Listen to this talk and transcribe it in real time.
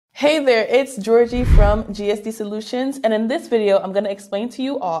Hey there, it's Georgie from GSD Solutions, and in this video, I'm going to explain to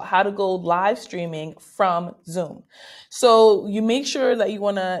you all how to go live streaming from Zoom. So you make sure that you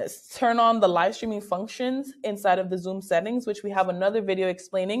want to turn on the live streaming functions inside of the Zoom settings, which we have another video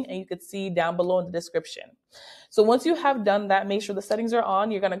explaining, and you could see down below in the description. So once you have done that, make sure the settings are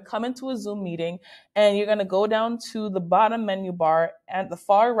on. You're going to come into a Zoom meeting, and you're going to go down to the bottom menu bar. At the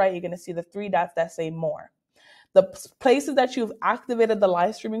far right, you're going to see the three dots that say More. The places that you've activated the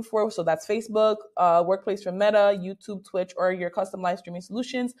live streaming for, so that's Facebook, Workplace for Meta, YouTube, Twitch, or your custom live streaming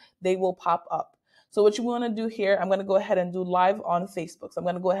solutions, they will pop up. So what you want to do here, I'm going to go ahead and do live on Facebook. So I'm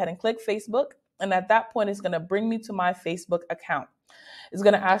going to go ahead and click Facebook. And at that point, it's going to bring me to my Facebook account. It's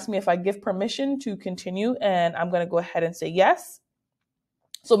going to ask me if I give permission to continue, and I'm going to go ahead and say yes.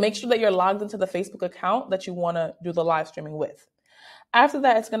 So make sure that you're logged into the Facebook account that you want to do the live streaming with. After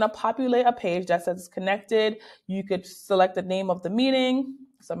that, it's going to populate a page that says it's connected. You could select the name of the meeting.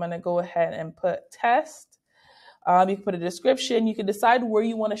 So I'm going to go ahead and put test. You can put a description. You can decide where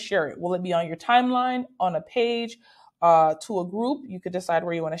you want to share it. Will it be on your timeline, on a page, to a group? You could decide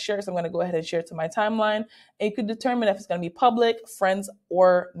where you want to share it. So I'm going to go ahead and share it to my timeline. And you could determine if it's going to be public, friends,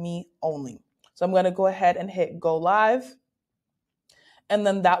 or me only. So I'm going to go ahead and hit go live. And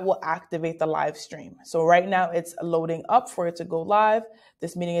then that will activate the live stream. So right now it's loading up for it to go live.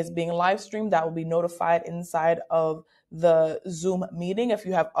 This meeting is being live streamed. That will be notified inside of the Zoom meeting. If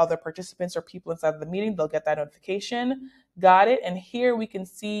you have other participants or people inside of the meeting, they'll get that notification. Got it. And here we can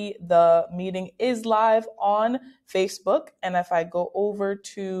see the meeting is live on Facebook. And if I go over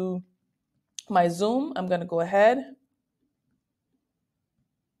to my Zoom, I'm going to go ahead.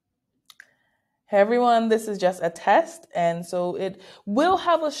 Hey everyone, this is just a test, and so it will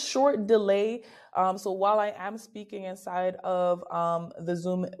have a short delay. So while I am speaking inside of the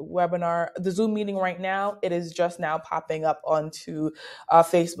Zoom webinar, the Zoom meeting right now, it is just now popping up onto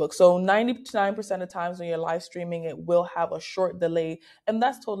Facebook. So 99% of times when you're live streaming, it will have a short delay, and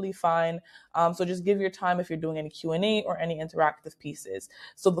that's totally fine. So just give your time if you're doing any Q&A or any interactive pieces.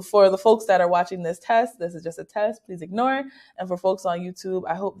 So for the folks that are watching this test, this is just a test, please ignore. And for folks on YouTube,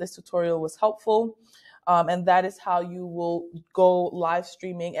 I hope this tutorial was helpful. And that is how you will go live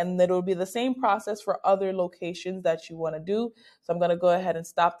streaming. And it will be the same process for other locations that you want to do. So I'm going to go ahead and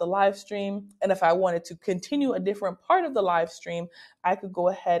stop the live stream. And if I wanted to continue a different part of the live stream, I could go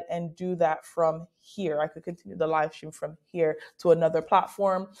ahead and do that from here. I could continue the live stream from here to another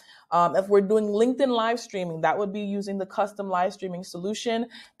platform. If we're doing LinkedIn live streaming, that would be using the custom live streaming solution.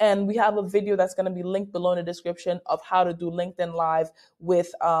 And we have a video that's going to be linked below in the description of how to do LinkedIn live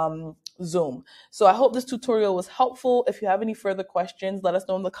with Zoom. So I hope this tutorial was helpful. If you have any further questions, let us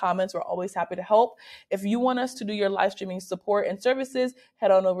know in the comments. We're always happy to help. If you want us to do your live streaming support and services,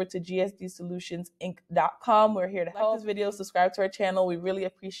 head on over to gsdsolutionsinc.com. We're here to help. Like this video, subscribe to our channel. We really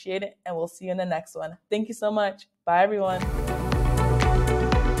appreciate it, and we'll see you in the next one. Thank you so much. Bye, everyone.